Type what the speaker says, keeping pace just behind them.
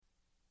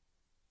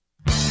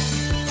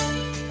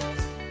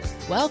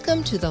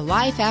Welcome to the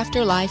Life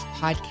After Life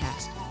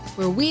podcast,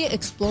 where we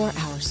explore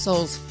our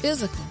soul's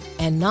physical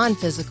and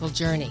non-physical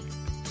journey.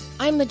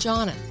 I'm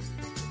Majana.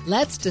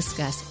 Let's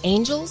discuss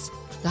angels,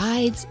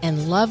 guides,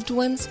 and loved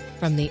ones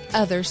from the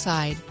other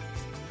side.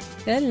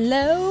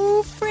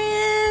 Hello,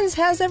 friends.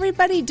 How's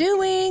everybody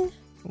doing?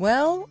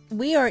 Well,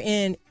 we are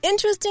in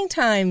interesting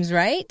times,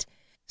 right?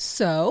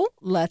 So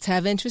let's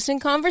have interesting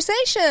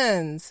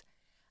conversations.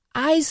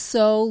 I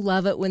so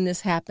love it when this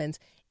happens.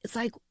 It's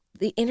like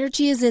the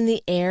energy is in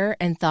the air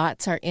and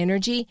thoughts are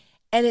energy,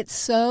 and it's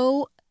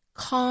so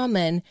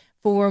common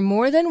for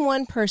more than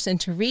one person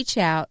to reach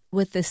out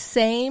with the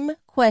same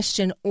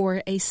question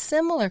or a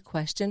similar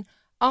question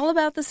all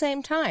about the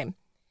same time.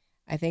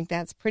 I think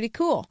that's pretty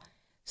cool.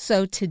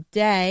 So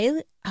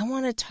today, I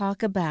want to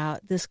talk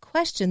about this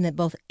question that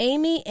both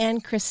Amy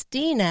and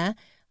Christina,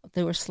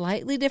 there were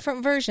slightly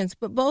different versions,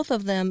 but both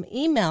of them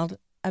emailed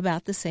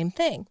about the same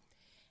thing.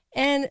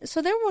 And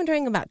so they're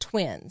wondering about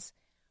twins.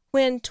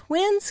 When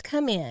twins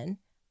come in,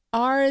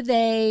 are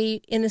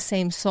they in the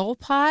same soul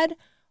pod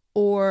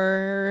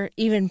or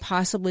even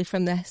possibly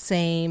from the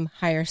same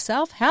higher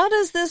self? How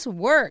does this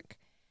work?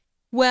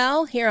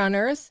 Well, here on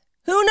Earth,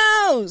 who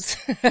knows?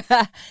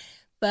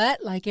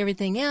 But like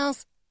everything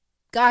else,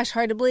 gosh,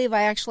 hard to believe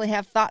I actually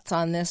have thoughts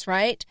on this,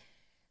 right?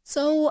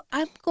 So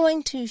I'm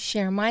going to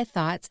share my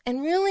thoughts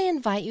and really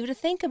invite you to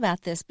think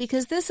about this,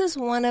 because this is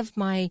one of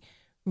my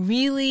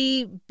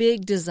really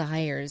big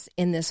desires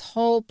in this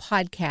whole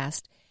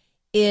podcast,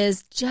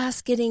 is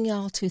just getting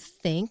y'all to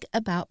think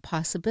about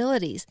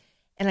possibilities.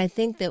 And I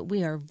think that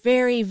we are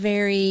very,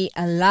 very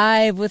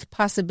alive with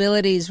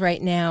possibilities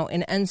right now.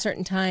 In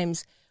uncertain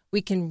times,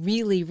 we can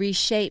really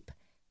reshape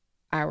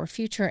our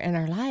future and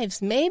our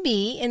lives,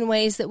 maybe in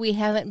ways that we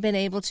haven't been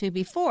able to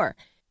before.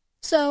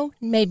 So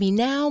maybe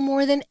now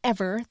more than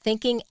ever,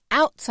 thinking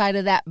outside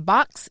of that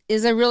box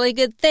is a really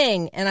good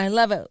thing. And I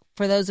love it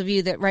for those of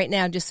you that right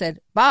now just said,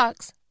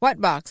 box?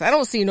 What box? I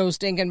don't see no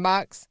stinking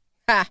box.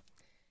 Ha!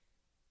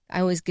 I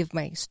always give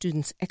my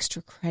students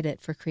extra credit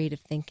for creative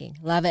thinking.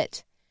 Love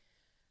it.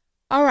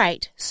 All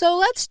right, so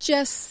let's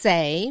just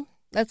say,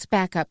 let's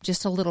back up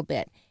just a little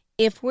bit.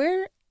 If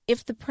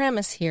the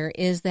premise here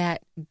is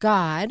that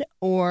God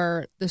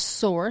or the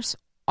source,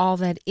 all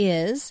that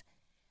is,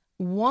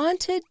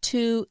 wanted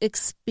to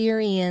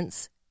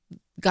experience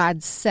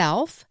God's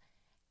self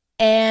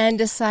and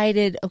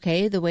decided,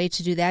 okay, the way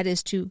to do that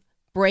is to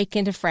break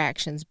into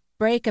fractions,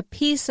 break a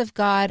piece of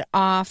God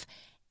off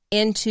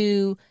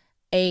into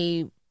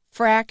a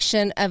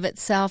fraction of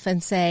itself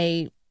and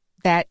say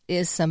that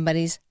is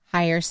somebody's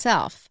higher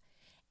self.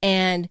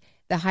 And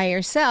the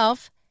higher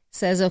self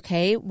says,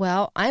 okay,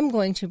 well, I'm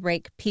going to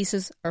break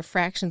pieces or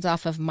fractions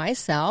off of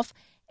myself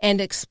and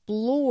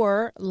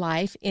explore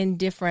life in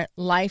different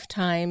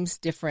lifetimes,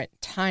 different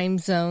time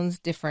zones,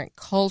 different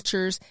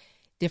cultures,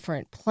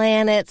 different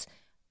planets,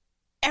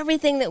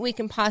 everything that we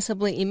can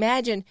possibly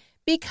imagine,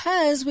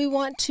 because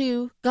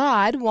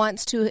God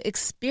wants to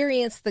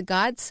experience the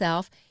God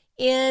self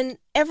in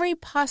every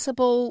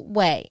possible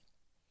way.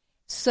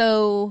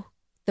 So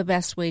the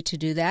best way to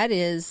do that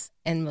is,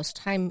 and most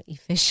time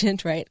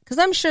efficient, right? Because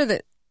I'm sure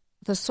that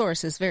the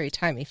source is very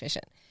time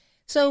efficient.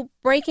 So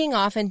breaking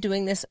off and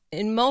doing this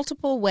in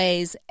multiple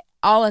ways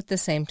all at the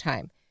same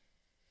time.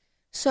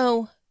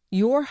 So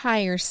your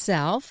higher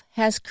self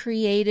has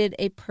created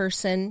a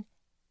person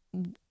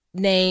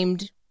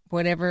named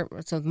whatever.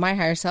 So my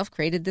higher self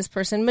created this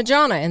person,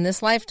 Majana, in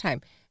this lifetime.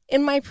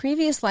 In my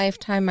previous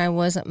lifetime, I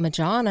wasn't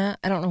Majana.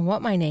 I don't know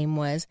what my name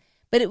was,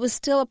 but it was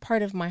still a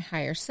part of my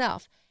higher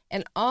self.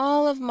 And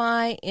all of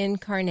my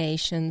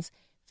incarnations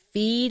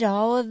feed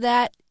all of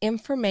that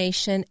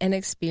information and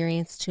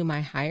experience to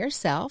my higher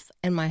self,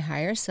 and my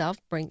higher self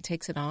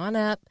takes it on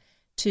up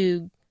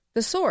to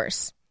the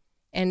source.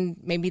 And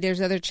maybe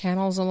there's other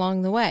channels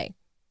along the way.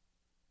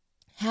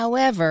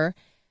 However,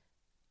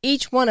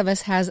 each one of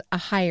us has a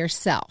higher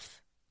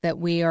self that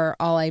we are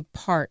all a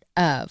part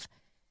of.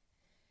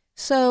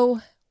 So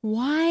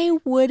why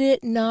would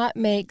it not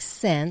make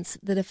sense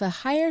that if a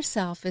higher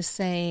self is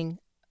saying,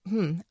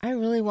 I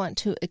really want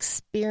to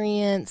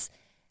experience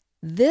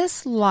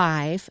this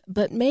life,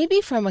 but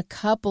maybe from a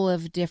couple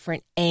of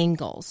different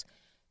angles.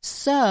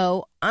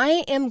 So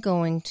I am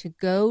going to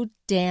go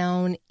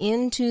down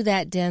into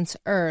that dense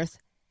earth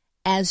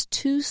as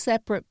two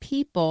separate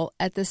people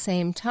at the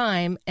same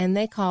time, and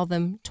they call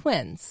them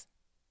twins.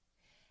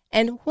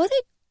 And what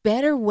a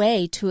better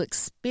way to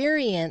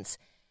experience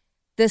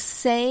the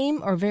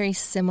same or very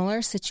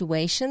similar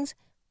situations,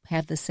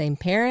 have the same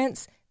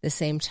parents, the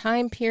same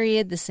time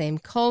period, the same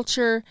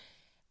culture,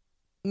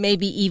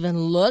 maybe even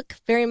look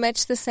very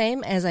much the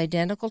same as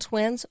identical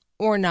twins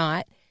or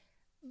not,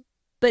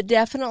 but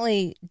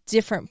definitely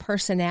different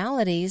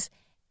personalities.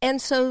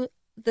 And so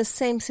the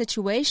same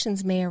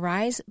situations may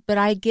arise, but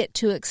I get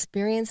to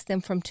experience them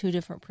from two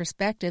different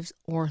perspectives,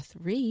 or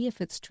three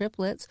if it's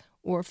triplets,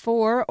 or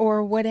four,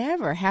 or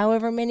whatever,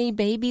 however many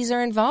babies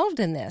are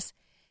involved in this.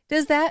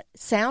 Does that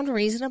sound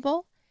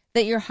reasonable?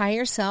 That your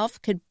higher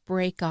self could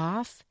break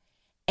off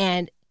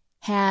and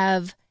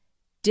have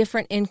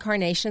different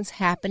incarnations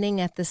happening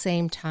at the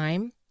same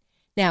time?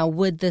 Now,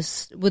 would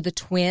the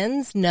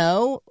twins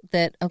know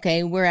that,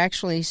 okay, we're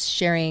actually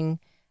sharing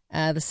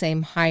the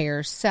same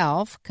higher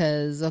self?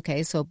 Because,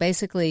 okay, so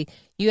basically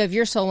you have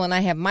your soul and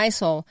I have my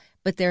soul,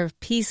 but they're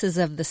pieces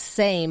of the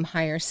same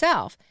higher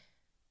self.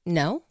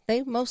 No,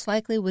 they most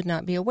likely would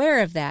not be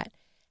aware of that.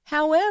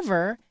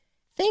 However,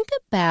 think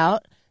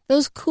about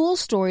those cool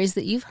stories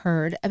that you've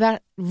heard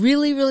about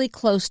really, really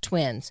close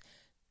twins,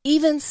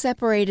 even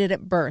separated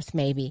at birth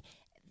maybe,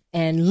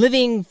 and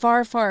living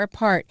far, far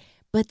apart,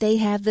 but they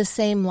have the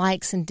same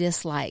likes and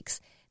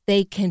dislikes.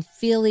 They can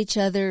feel each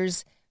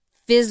other's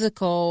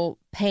physical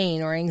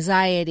pain or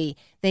anxiety.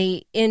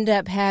 They end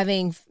up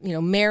having,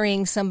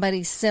 marrying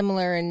somebody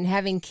similar and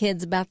having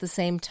kids about the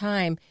same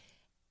time.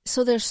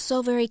 So they're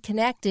so very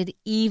connected,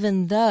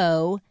 even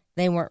though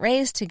they weren't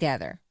raised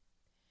together.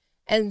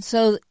 And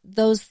so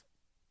those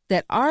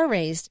that are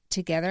raised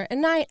together,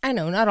 and I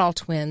know not all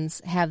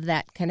twins have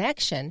that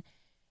connection,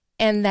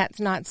 and that's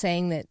not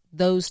saying that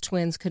those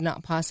twins could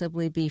not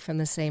possibly be from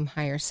the same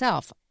higher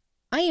self.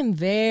 I am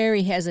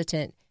very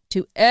hesitant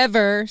to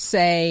ever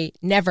say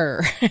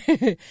never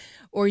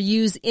or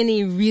use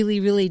any really,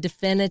 really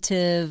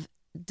definitive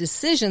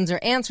decisions or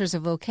answers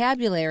of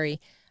vocabulary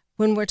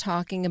when we're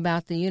talking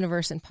about the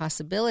universe and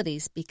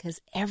possibilities, because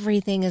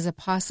everything is a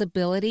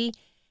possibility.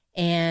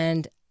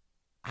 And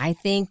I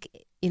think,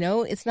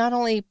 it's not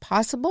only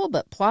possible,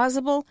 but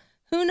plausible.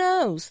 Who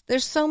knows?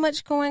 There's so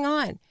much going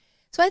on.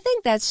 So I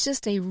think that's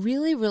just a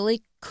really,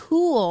 really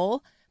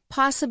cool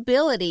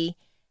possibility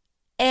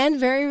and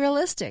very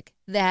realistic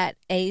that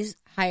a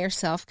higher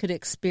self could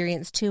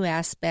experience two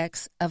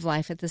aspects of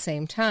life at the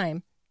same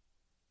time.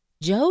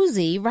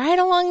 Josie, right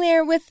along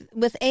there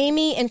with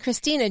Amy and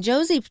Christina,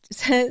 Josie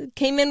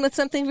came in with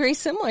something very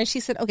similar. She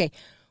said, okay,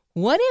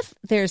 what if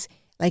there's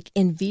like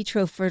in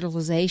vitro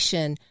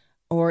fertilization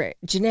or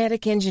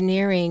genetic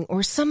engineering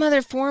or some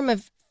other form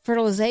of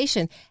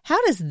fertilization?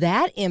 How does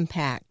that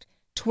impact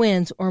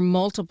twins or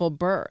multiple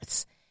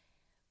births?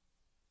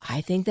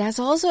 I think that's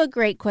also a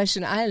great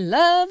question. I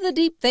love the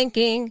deep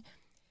thinking.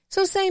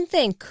 So same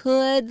thing.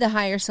 Could the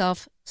higher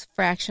self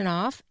fraction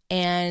off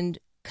and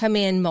come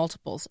in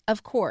multiples?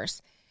 Of course.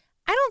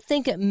 I don't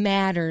think it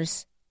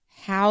matters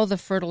how the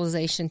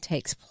fertilization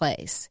takes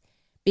place,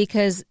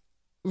 because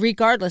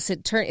regardless,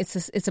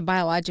 it's a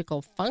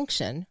biological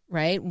function,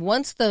 right?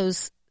 Once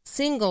those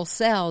single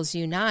cells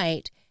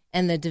unite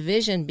and the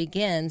division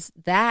begins,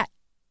 the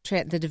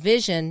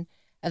division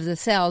of the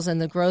cells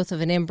and the growth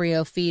of an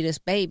embryo, fetus,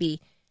 baby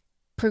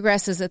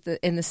progresses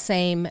in the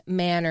same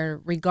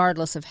manner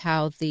regardless of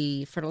how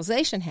the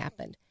fertilization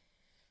happened.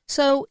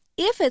 So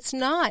if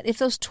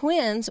those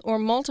twins or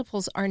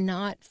multiples are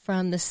not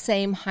from the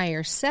same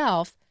higher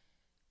self,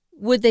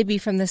 would they be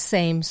from the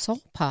same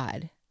soul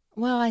pod?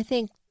 Well, I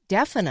think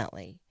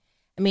definitely.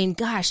 I mean,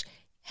 gosh,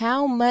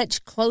 how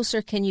much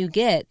closer can you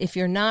get if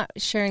you're not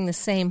sharing the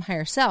same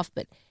higher self,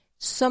 but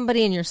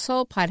somebody in your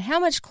soul pod? How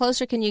much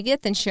closer can you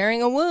get than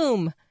sharing a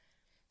womb?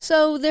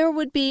 So there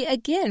would be,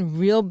 again,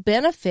 real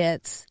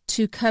benefits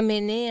to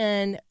coming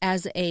in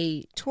as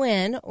a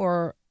twin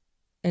or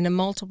in a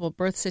multiple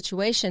birth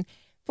situation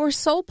for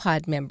soul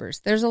pod members.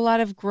 There's a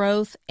lot of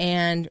growth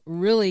and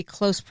really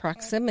close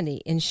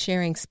proximity in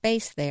sharing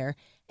space there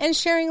and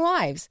sharing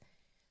lives.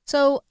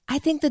 So I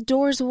think the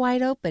door's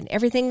wide open.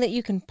 Everything that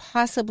you can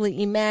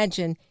possibly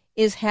imagine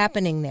is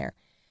happening there.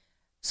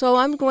 So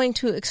I'm going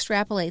to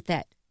extrapolate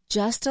that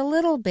just a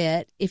little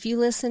bit. If you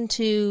listen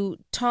to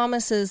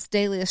Thomas's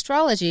Daily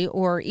Astrology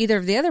or either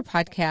of the other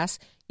podcasts,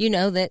 you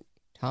know that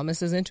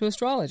Thomas is into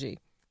astrology.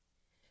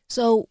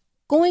 So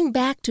going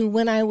back to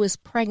when I was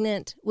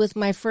pregnant with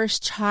my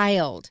first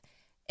child,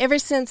 ever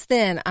since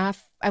then,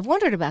 I've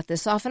wondered about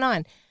this off and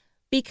on,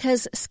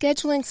 because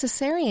scheduling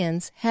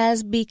cesareans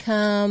has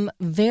become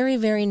very,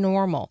 very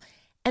normal.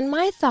 And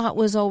my thought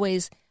was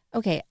always,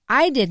 okay,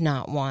 I did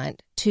not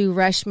want to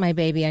rush my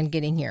baby on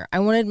getting here. I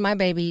wanted my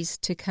babies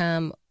to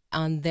come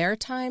on their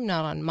time,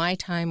 not on my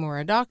time or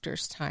a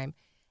doctor's time.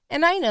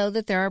 And I know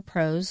that there are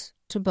pros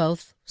to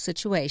both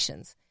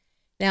situations.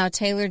 Now,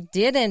 Taylor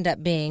did end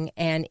up being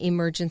an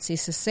emergency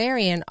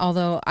cesarean,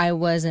 although I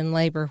was in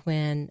labor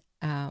when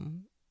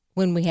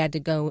we had to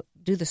go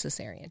do the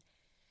cesarean.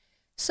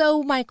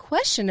 So my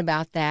question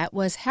about that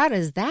was, how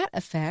does that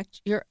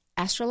affect your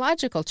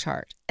astrological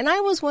chart? And I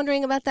was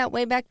wondering about that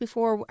way back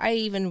before I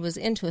even was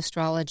into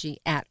astrology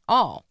at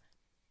all.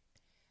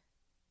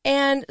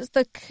 And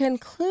the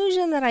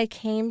conclusion that I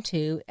came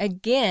to,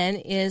 again,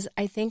 is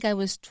I think I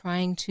was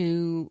trying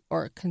to,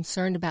 or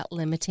concerned about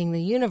limiting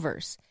the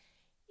universe.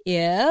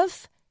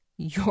 If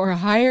your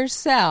higher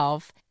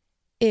self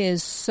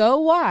is so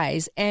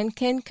wise and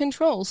can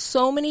control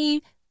so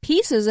many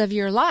pieces of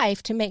your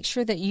life to make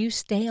sure that you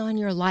stay on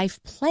your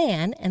life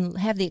plan and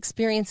have the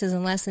experiences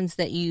and lessons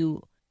that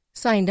you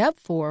signed up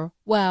for,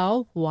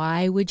 well,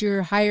 why would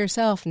your higher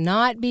self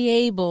not be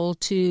able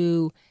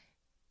to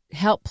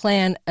help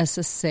plan a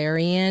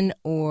cesarean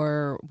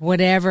or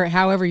whatever,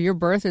 however your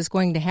birth is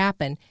going to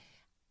happen?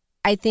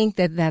 I think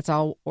that that's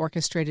all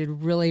orchestrated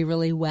really,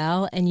 really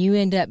well, and you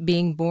end up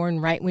being born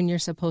right when you're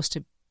supposed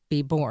to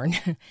be born.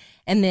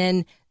 And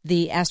then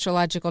the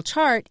astrological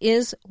chart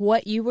is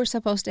what you were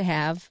supposed to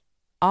have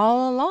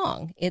all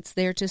along. It's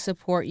there to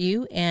support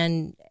you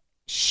and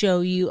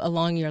show you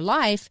along your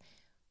life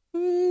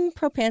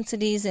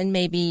propensities and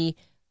maybe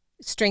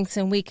strengths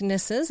and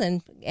weaknesses,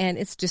 and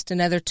it's just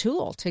another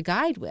tool to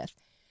guide with.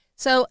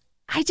 So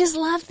I just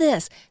love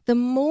this. The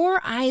more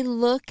I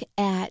look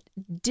at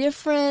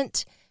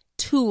different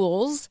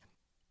tools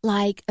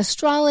like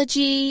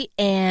astrology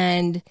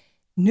and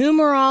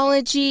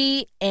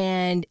numerology,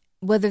 and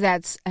whether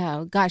that's,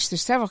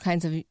 there's several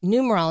kinds of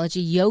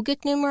numerology,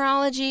 yogic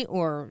numerology,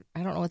 or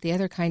I don't know what the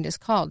other kind is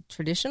called,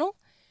 traditional.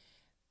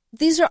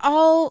 These are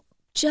all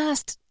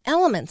just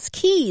elements,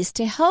 keys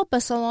to help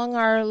us along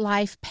our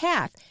life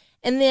path.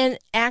 And then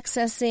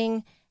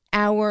accessing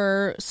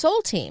our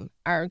soul team,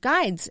 our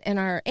guides and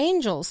our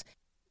angels,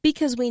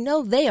 because we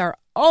know they are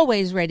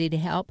always ready to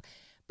help.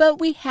 But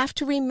we have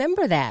to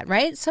remember that,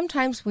 right?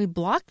 Sometimes we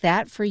block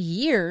that for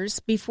years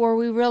before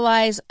we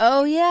realize,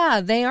 oh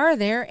yeah, they are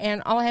there,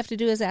 and all I have to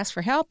do is ask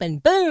for help,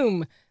 and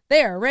boom,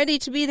 they are ready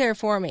to be there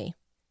for me.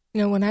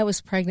 You know, when I was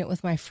pregnant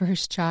with my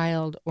first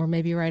child, or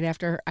maybe right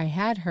after I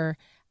had her,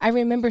 I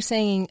remember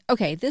saying,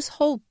 okay, this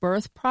whole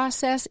birth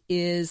process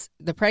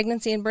the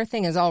pregnancy and birth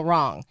thing is all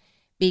wrong,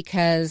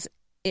 because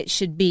it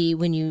should be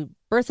when you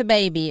birth a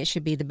baby, it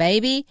should be the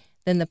baby,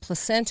 then the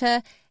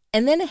placenta,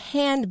 and then a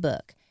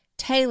handbook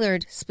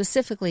tailored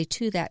specifically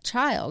to that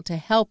child to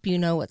help you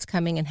know what's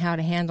coming and how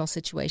to handle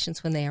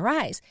situations when they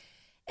arise.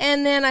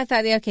 And then I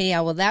thought, okay,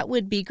 yeah, well, that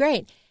would be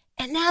great.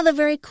 And now the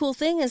very cool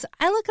thing is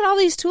I look at all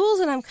these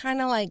tools and I'm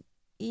kind of like,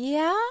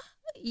 yeah,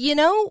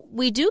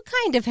 we do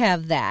kind of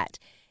have that.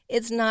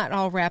 It's not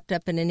all wrapped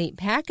up in a neat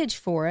package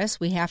for us.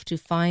 We have to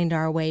find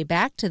our way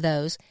back to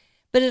those.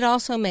 But it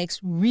also makes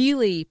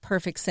really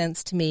perfect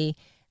sense to me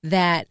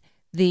that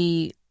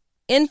the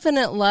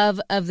infinite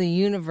love of the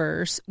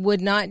universe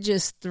would not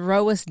just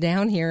throw us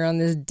down here on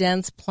this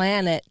dense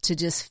planet to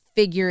just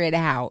figure it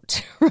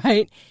out,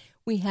 right?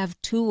 We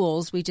have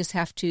tools. We just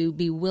have to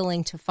be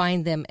willing to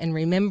find them and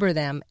remember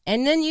them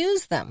and then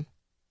use them.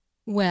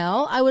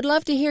 Well, I would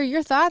love to hear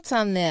your thoughts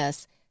on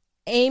this.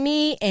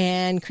 Amy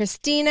and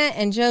Christina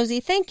and Josie,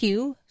 thank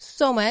you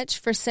so much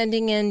for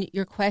sending in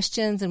your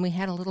questions, and we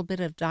had a little bit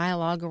of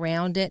dialogue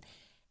around it.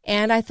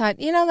 And I thought,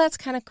 that's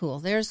kind of cool.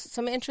 There's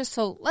some interest,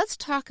 so let's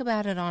talk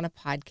about it on a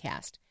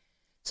podcast.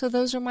 So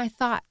those are my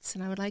thoughts,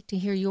 and I would like to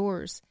hear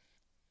yours.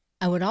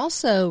 I would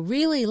also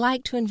really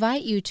like to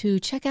invite you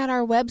to check out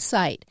our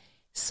website,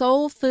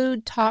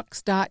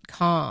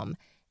 soulfoodtalks.com,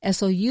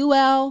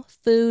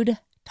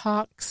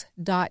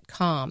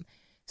 soulfoodtalks.com.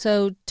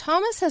 So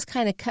Thomas has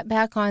kind of cut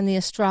back on the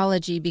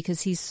astrology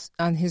because he's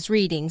on his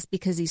readings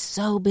because he's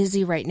so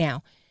busy right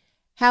now.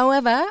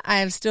 However,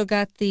 I've still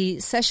got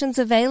the sessions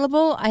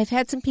available. I've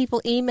had some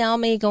people email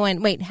me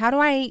going, wait, how do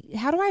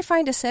I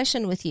find a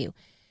session with you?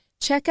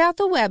 Check out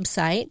the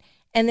website,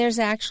 and there's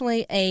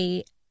actually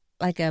a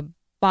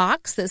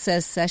box that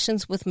says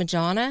Sessions with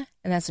Majana,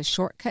 and that's a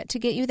shortcut to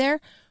get you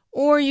there.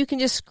 Or you can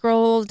just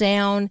scroll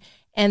down,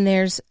 and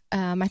there's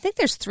I think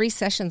there's 3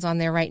 sessions on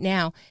there right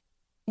now.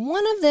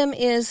 One of them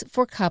is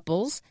for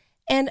couples,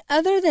 and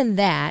other than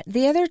that,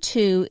 the other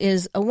 2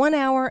 is a 1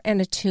 hour and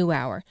a 2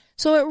 hour.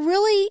 So it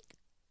really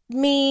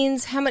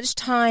means how much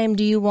time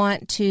do you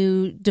want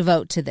to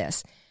devote to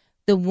this.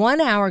 The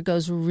 1 hour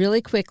goes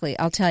really quickly,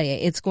 I'll tell you.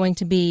 It's going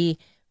to be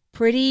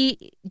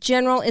pretty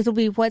general. It'll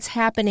be what's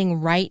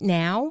happening right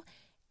now,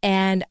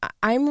 and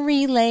I'm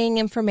relaying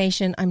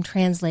information. I'm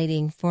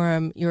translating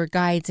from your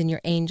guides and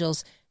your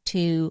angels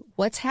to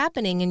what's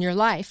happening in your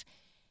life.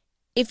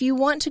 If you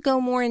want to go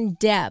more in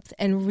depth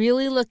and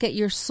really look at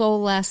your soul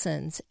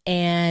lessons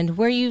and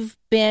where you've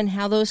been,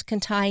 how those can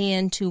tie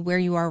into where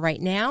you are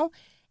right now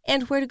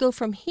and where to go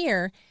from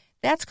here,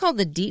 that's called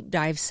the deep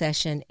dive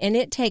session, and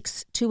it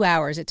takes 2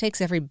 hours. It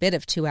takes every bit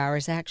of 2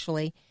 hours,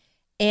 actually,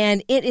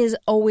 and it is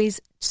always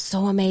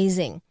so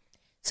amazing.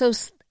 So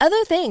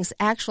other things,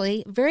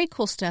 actually, very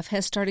cool stuff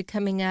has started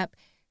coming up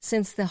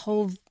since the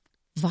whole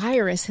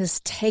virus has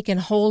taken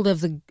hold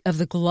of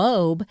the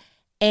globe.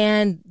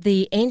 And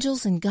the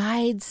angels and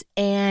guides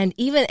and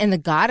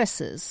the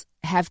goddesses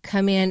have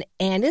come in,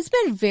 and it's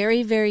been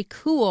very, very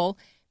cool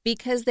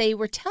because they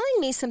were telling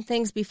me some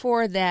things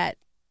before that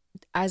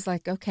I was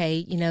like,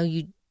 okay,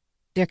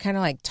 they're kind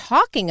of like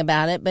talking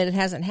about it, but it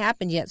hasn't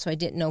happened yet, so I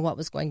didn't know what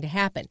was going to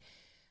happen.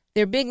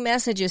 Their big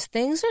message is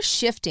things are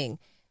shifting.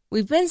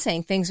 We've been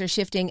saying things are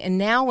shifting, and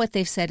now what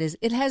they've said is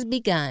it has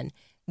begun.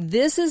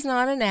 This is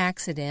not an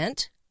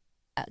accident.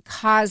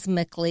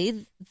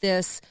 Cosmically,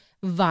 this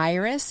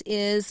virus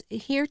is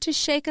here to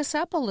shake us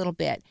up a little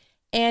bit,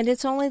 and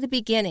it's only the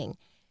beginning.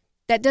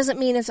 That doesn't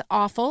mean it's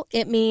awful.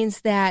 It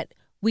means that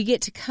we get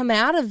to come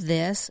out of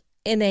this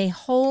in a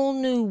whole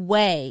new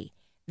way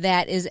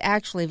that is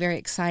actually very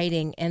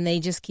exciting, and they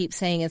just keep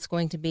saying it's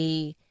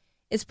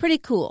pretty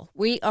cool.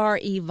 We are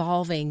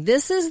evolving.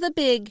 This is the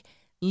big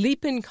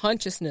leap in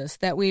consciousness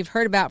that we've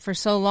heard about for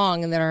so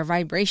long, and that our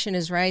vibration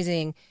is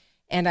rising,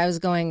 And I was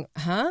going,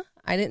 I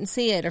didn't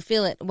see it or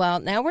feel it. Well,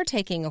 now we're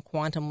taking a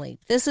quantum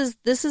leap. This is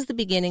the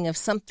beginning of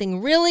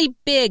something really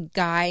big,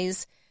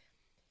 guys.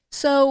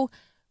 So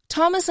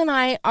Thomas and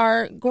I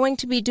are going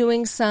to be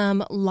doing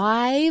some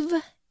live,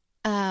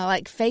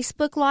 like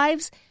Facebook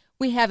Lives.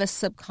 We have a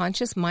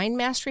Subconscious Mind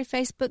Mastery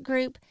Facebook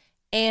group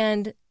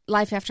and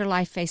Life After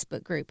Life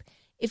Facebook group.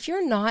 If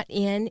you're not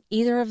in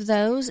either of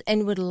those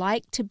and would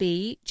like to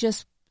be,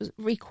 just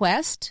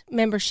request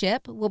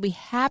membership. We'll be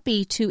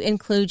happy to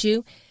include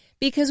you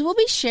because we'll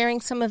be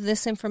sharing some of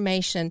this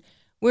information.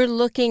 We're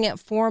looking at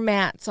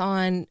formats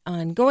on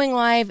going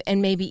live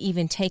and maybe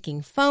even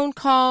taking phone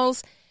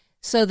calls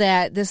so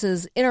that this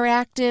is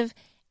interactive.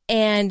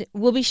 And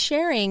we'll be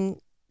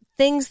sharing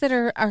things that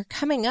are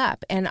coming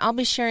up. And I'll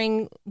be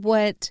sharing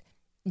what,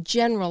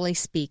 generally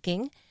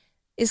speaking,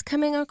 is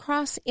coming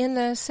across in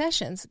the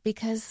sessions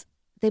because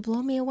they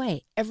blow me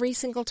away every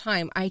single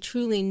time. I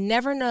truly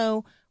never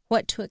know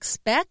what to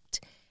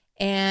expect.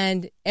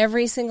 And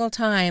every single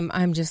time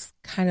I'm just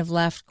kind of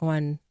left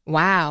going,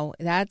 wow,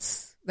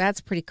 that's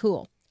pretty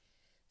cool.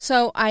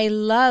 So I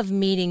love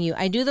meeting you.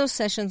 I do those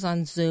sessions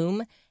on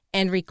Zoom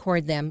and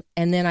record them.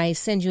 And then I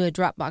send you a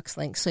Dropbox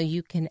link so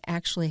you can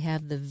actually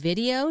have the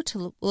video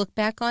to look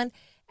back on,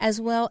 as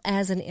well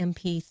as an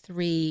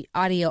MP3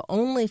 audio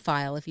only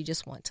file if you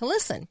just want to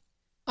listen.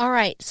 All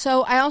right.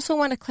 So I also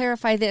want to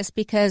clarify this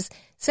because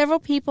several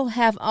people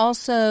have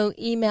also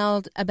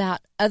emailed about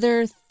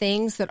other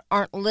things that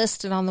aren't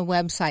listed on the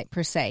website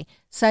per se,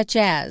 such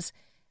as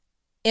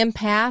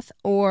empath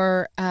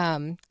or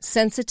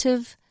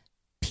sensitive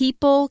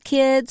people,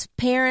 kids,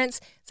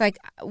 parents. It's like,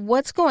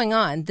 what's going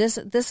on? This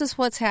is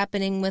what's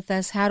happening with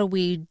us. How do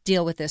we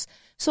deal with this?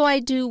 So I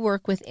do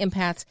work with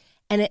empaths,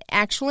 and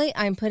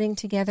I'm putting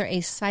together a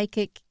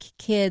psychic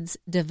kids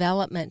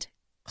development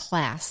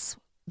class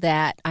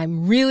that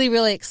I'm really,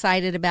 really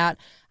excited about.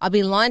 I'll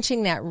be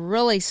launching that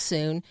really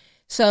soon.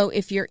 So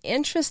if you're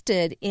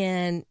interested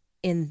in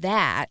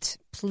that,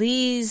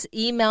 please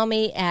email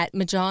me at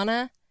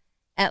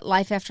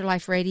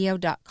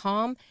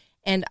majonna@lifeafterliferadio.com.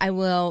 And I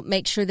will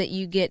make sure that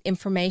you get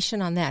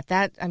information on that.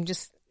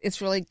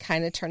 It's really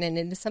kind of turning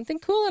into something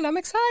cool, and I'm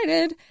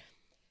excited.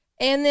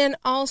 And then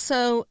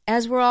also,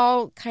 as we're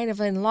all kind of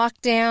in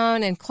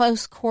lockdown and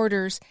close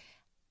quarters,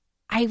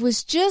 I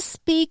was just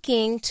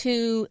speaking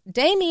to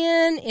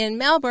Damien in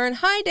Melbourne.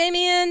 Hi,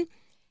 Damien.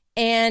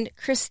 And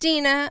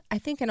Christina, I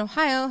think in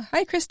Ohio.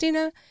 Hi,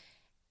 Christina.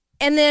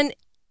 And then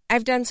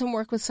I've done some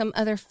work with some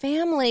other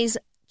families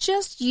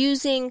just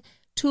using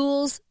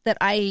tools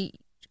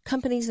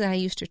companies that I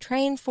used to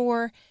train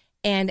for,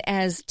 and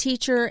as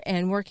teacher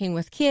and working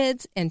with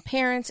kids and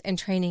parents and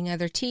training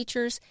other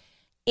teachers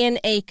in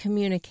a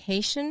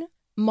communication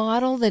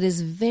model that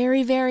is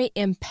very, very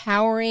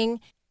empowering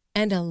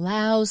and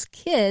allows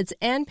kids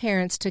and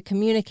parents to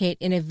communicate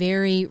in a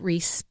very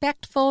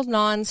respectful,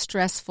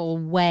 non-stressful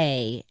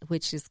way,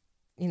 which is,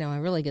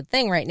 a really good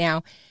thing right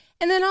now.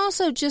 And then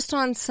also just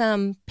on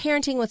some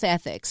parenting with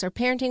ethics or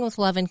parenting with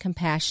love and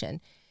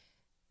compassion.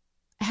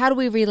 How do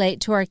we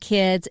relate to our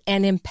kids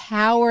and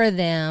empower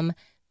them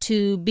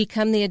to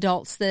become the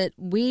adults that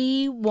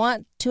we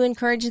want to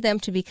encourage them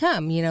to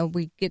become?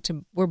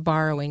 We're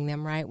borrowing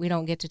them, right? We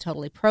don't get to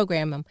totally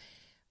program them.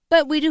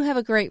 But we do have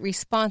a great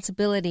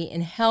responsibility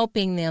in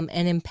helping them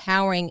and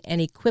empowering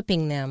and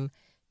equipping them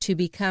to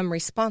become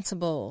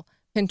responsible,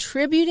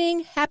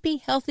 contributing, happy,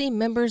 healthy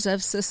members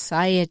of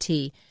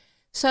society.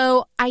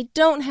 So I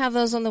don't have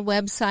those on the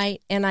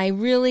website, and I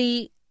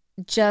really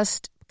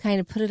just kind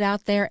of put it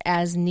out there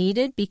as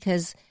needed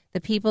because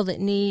the people that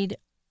need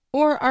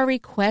or are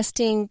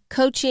requesting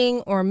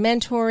coaching or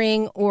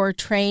mentoring or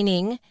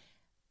training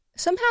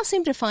somehow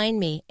seem to find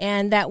me,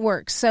 and that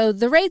works. So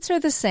the rates are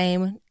the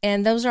same,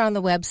 and those are on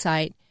the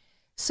website.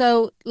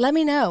 So let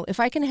me know if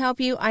I can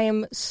help you. I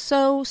am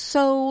so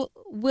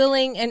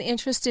willing and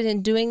interested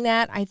in doing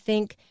that. I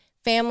think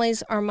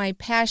families are my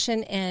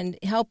passion and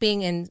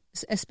helping, and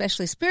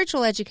especially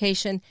spiritual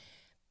education,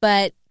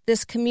 but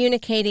this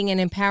communicating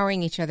and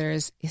empowering each other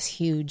is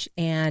huge,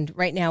 and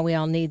right now we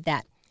all need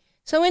that.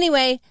 So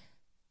anyway,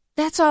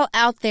 that's all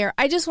out there.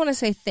 I just want to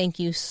say thank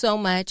you so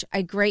much.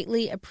 I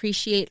greatly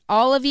appreciate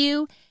all of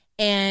you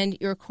and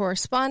your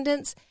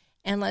correspondence,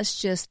 and let's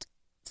just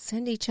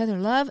send each other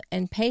love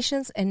and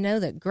patience and know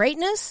that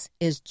greatness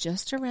is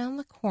just around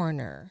the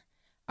corner.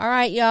 All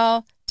right,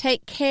 y'all,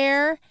 take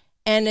care,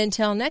 and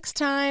until next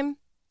time,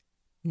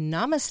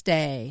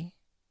 namaste.